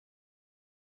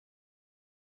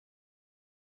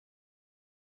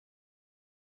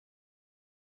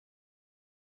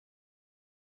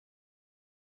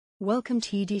Welcome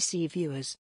TDC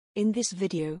viewers. In this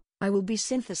video, I will be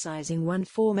synthesizing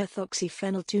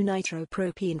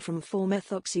 1,4-methoxyphenyl-2-nitropropene from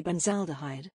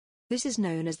 4-methoxybenzaldehyde. This is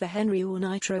known as the Henry or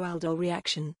nitroaldol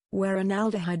reaction, where an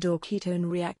aldehyde or ketone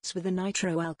reacts with a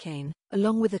nitroalkane,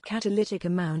 along with a catalytic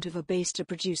amount of a base to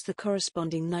produce the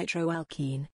corresponding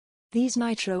nitroalkene. These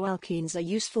nitroalkenes are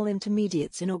useful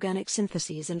intermediates in organic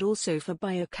syntheses and also for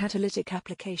biocatalytic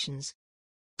applications.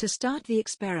 To start the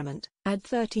experiment, add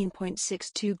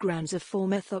 13.62 grams of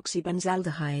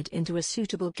 4-methoxybenzaldehyde into a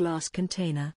suitable glass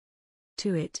container.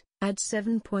 To it, add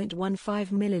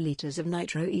 7.15 milliliters of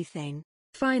nitroethane.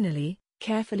 Finally,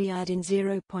 carefully add in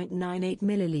 0.98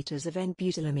 milliliters of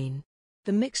N-butylamine.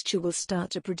 The mixture will start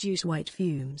to produce white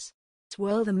fumes.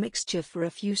 Swirl the mixture for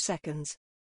a few seconds.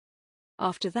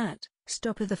 After that,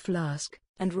 stopper the flask,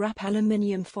 and wrap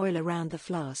aluminium foil around the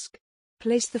flask.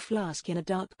 Place the flask in a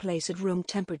dark place at room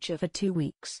temperature for 2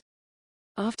 weeks.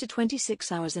 After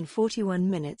 26 hours and 41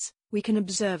 minutes, we can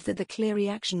observe that the clear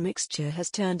reaction mixture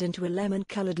has turned into a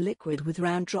lemon-colored liquid with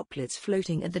round droplets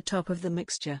floating at the top of the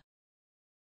mixture.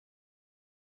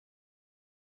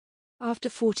 After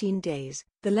 14 days,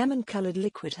 the lemon-colored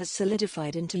liquid has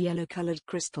solidified into yellow-colored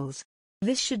crystals.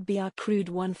 This should be our crude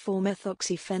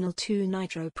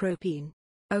 1,4-methoxyphenyl-2-nitropropene.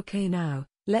 Okay, now,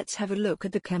 let's have a look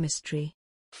at the chemistry.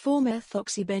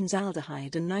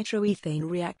 4-methoxybenzaldehyde and nitroethane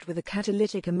react with a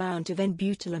catalytic amount of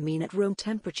N-butylamine at room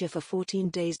temperature for 14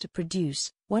 days to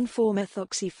produce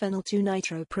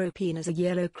 1,4-methoxyphenyl-2-nitropropene as a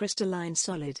yellow crystalline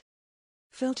solid.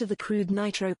 Filter the crude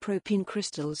nitropropene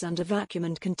crystals under vacuum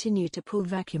and continue to pull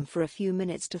vacuum for a few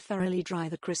minutes to thoroughly dry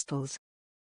the crystals.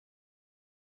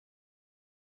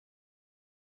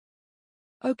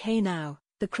 Okay, now,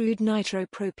 the crude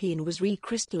nitropropene was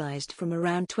recrystallized from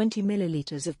around 20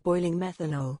 milliliters of boiling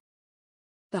methanol.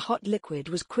 The hot liquid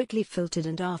was quickly filtered,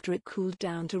 and after it cooled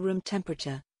down to room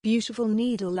temperature, beautiful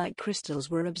needle-like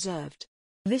crystals were observed.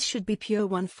 This should be pure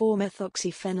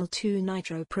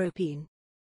 1,4-methoxyphenyl-2-nitropropene.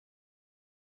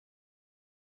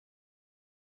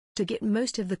 To get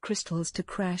most of the crystals to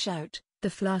crash out, the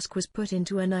flask was put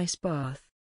into an ice bath.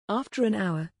 After an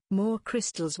hour, more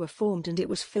crystals were formed and it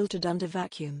was filtered under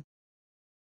vacuum.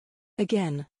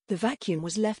 Again, the vacuum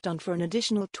was left on for an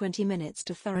additional 20 minutes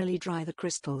to thoroughly dry the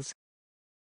crystals.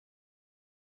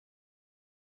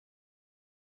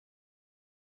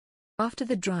 After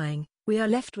the drying, we are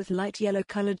left with light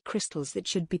yellow-colored crystals that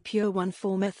should be pure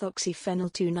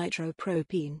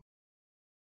 1,4-methoxyphenyl-2-nitropropene.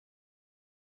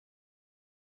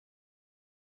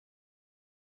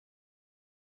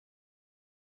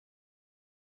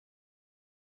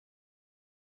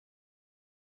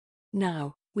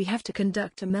 Now, we have to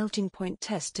conduct a melting point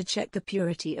test to check the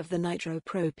purity of the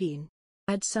nitropropene.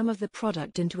 Add some of the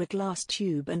product into a glass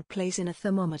tube and place in a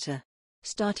thermometer.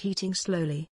 Start heating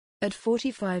slowly. At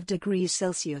 45 degrees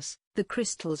Celsius, the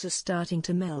crystals are starting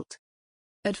to melt.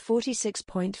 At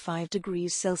 46.5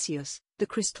 degrees Celsius, the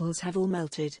crystals have all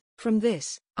melted. From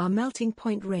this, our melting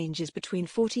point ranges between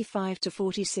 45 to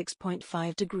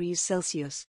 46.5 degrees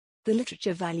Celsius. The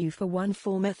literature value for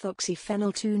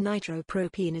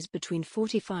 1,4-methoxyphenyl-2-nitropropene is between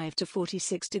 45 to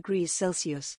 46 degrees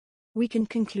Celsius. We can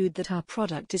conclude that our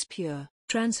product is pure.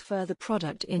 Transfer the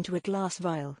product into a glass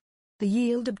vial. The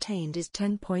yield obtained is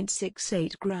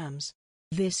 10.68 grams.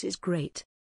 This is great.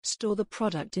 Store the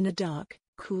product in a dark,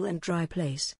 cool and dry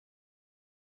place.